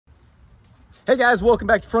Hey guys, welcome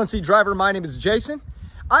back to Front Seat Driver. My name is Jason.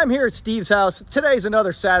 I'm here at Steve's house. Today's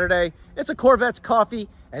another Saturday. It's a Corvette's Coffee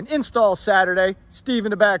and Install Saturday. Steve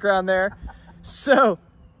in the background there. So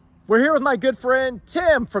we're here with my good friend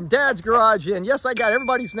Tim from Dad's Garage. And yes, I got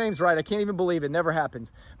everybody's names right. I can't even believe it. Never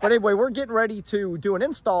happens. But anyway, we're getting ready to do an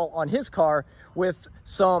install on his car with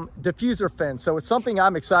some diffuser fins. So it's something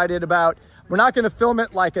I'm excited about. We're not going to film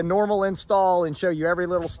it like a normal install and show you every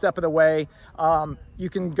little step of the way. You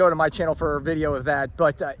can go to my channel for a video of that.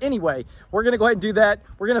 But anyway, we're going to go ahead and do that.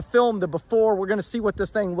 We're going to film the before. We're going to see what this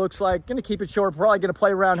thing looks like. Going to keep it short. Probably going to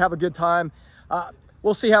play around, have a good time.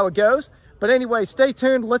 We'll see how it goes. But anyway, stay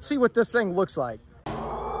tuned. Let's see what this thing looks like.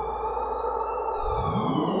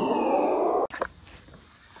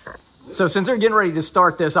 So since they're getting ready to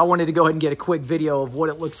start this, I wanted to go ahead and get a quick video of what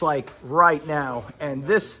it looks like right now. And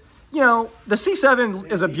this, you know, the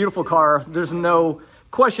C7 is a beautiful car. There's no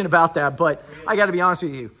question about that. But I got to be honest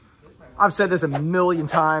with you. I've said this a million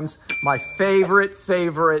times. My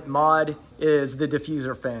favorite mod is the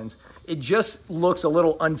diffuser fins. It just looks a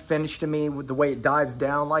little unfinished to me with the way it dives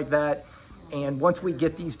down like that. And once we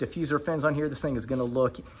get these diffuser fins on here, this thing is going to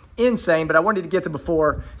look insane. But I wanted to get the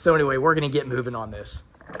before. So anyway, we're going to get moving on this.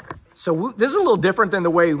 So this is a little different than the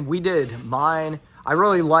way we did mine. I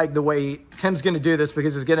really like the way Tim's going to do this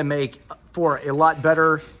because it's going to make for a lot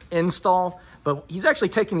better install. But he's actually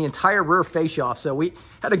taking the entire rear fascia off. So we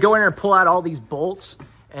had to go in there and pull out all these bolts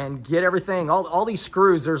and get everything. All these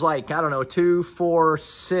screws, there's like, I don't know, 2, 4,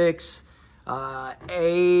 6,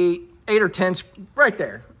 8 or 10 right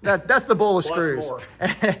there. That's the bowl of screws.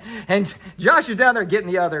 And Josh is down there getting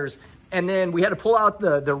the others. And then we had to pull out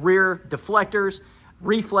the rear deflectors,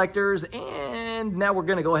 reflectors, and now we're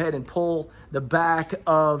going to go ahead and pull the back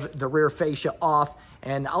of the rear fascia off.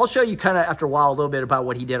 And I'll show you kind of after a while a little bit about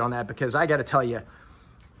what he did on that, because I got to tell you,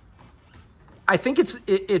 I think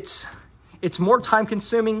it's more time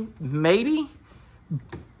consuming, maybe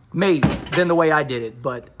than the way I did it.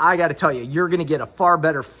 But I got to tell you, you're going to get a far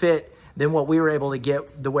better fit than what we were able to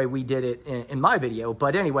get the way we did it in my video.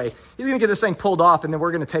 But anyway, he's going to get this thing pulled off, and then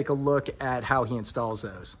we're going to take a look at how he installs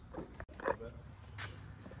those.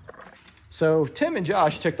 So Tim and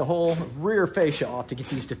Josh took the whole rear fascia off to get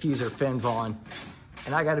these diffuser fins on.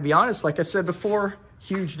 And I got to be honest, like I said before,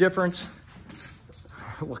 huge difference.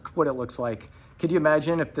 Look what it looks like. Could you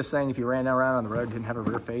imagine if this thing, if you ran around on the road, didn't have a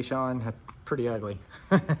rear fascia on? Pretty ugly.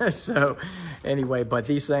 So anyway, but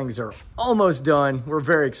these things are almost done. We're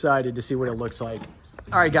very excited to see what it looks like.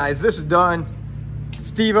 All right, guys, this is done.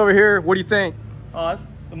 Steve over here, what do you think? Oh,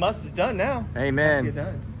 the must is done now. Amen. Let's get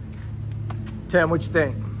done. Tim, what you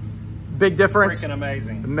think? Big difference? Freaking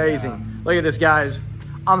amazing. Amazing. Yeah. Look at this, guys.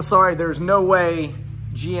 I'm sorry, there's no way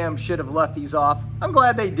GM should have left these off. I'm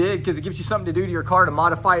glad they did, because it gives you something to do to your car to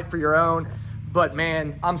modify it for your own. But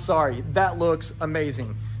man, I'm sorry, that looks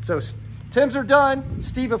amazing. So Tim's are done.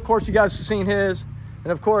 Steve, of course, you guys have seen his.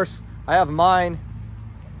 And of course, I have mine.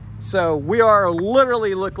 So we are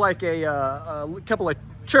literally look like a couple of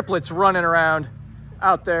triplets running around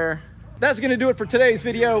out there. That's gonna do it for today's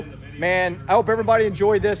video. Man, I hope everybody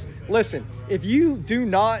enjoyed this. Listen, if you do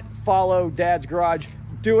not follow Dad's Garage,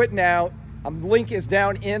 do it now. Link is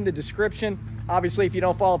down in the description. Obviously, if you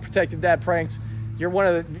don't follow Protective Dad Pranks, you're one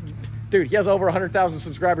of the... Dude, he has over 100,000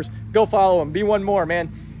 subscribers. Go follow him. Be one more,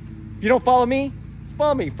 man. If you don't follow me,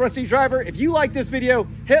 Front Seat Driver. If you like this video,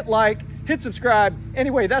 hit like, hit subscribe.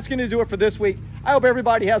 Anyway, that's going to do it for this week. I hope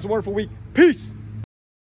everybody has a wonderful week. Peace.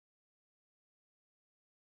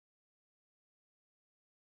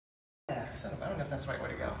 I don't know if that's the right way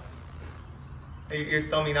to go. You're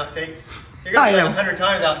filming outtakes? You're going to do 100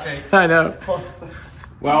 times outtakes. I know.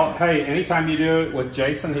 Well, hey, anytime you do it with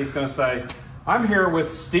Jason, he's going to say, I'm here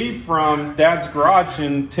with Steve from Dad's Garage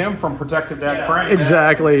and Tim from Protective Dad Pranks.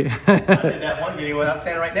 Exactly. I did that one video without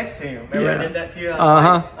standing right next to you. Remember I did that to you?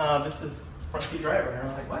 Like, this is Front Seat Driver. And I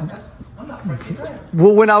was like, what? I'm not Front Seat Driver.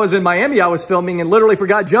 Well, when I was in Miami, I was filming and literally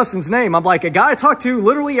forgot Justin's name. I'm like, a guy I talk to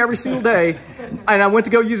literally every single day. And I went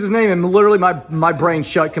to go use his name and literally my brain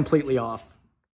shut completely off.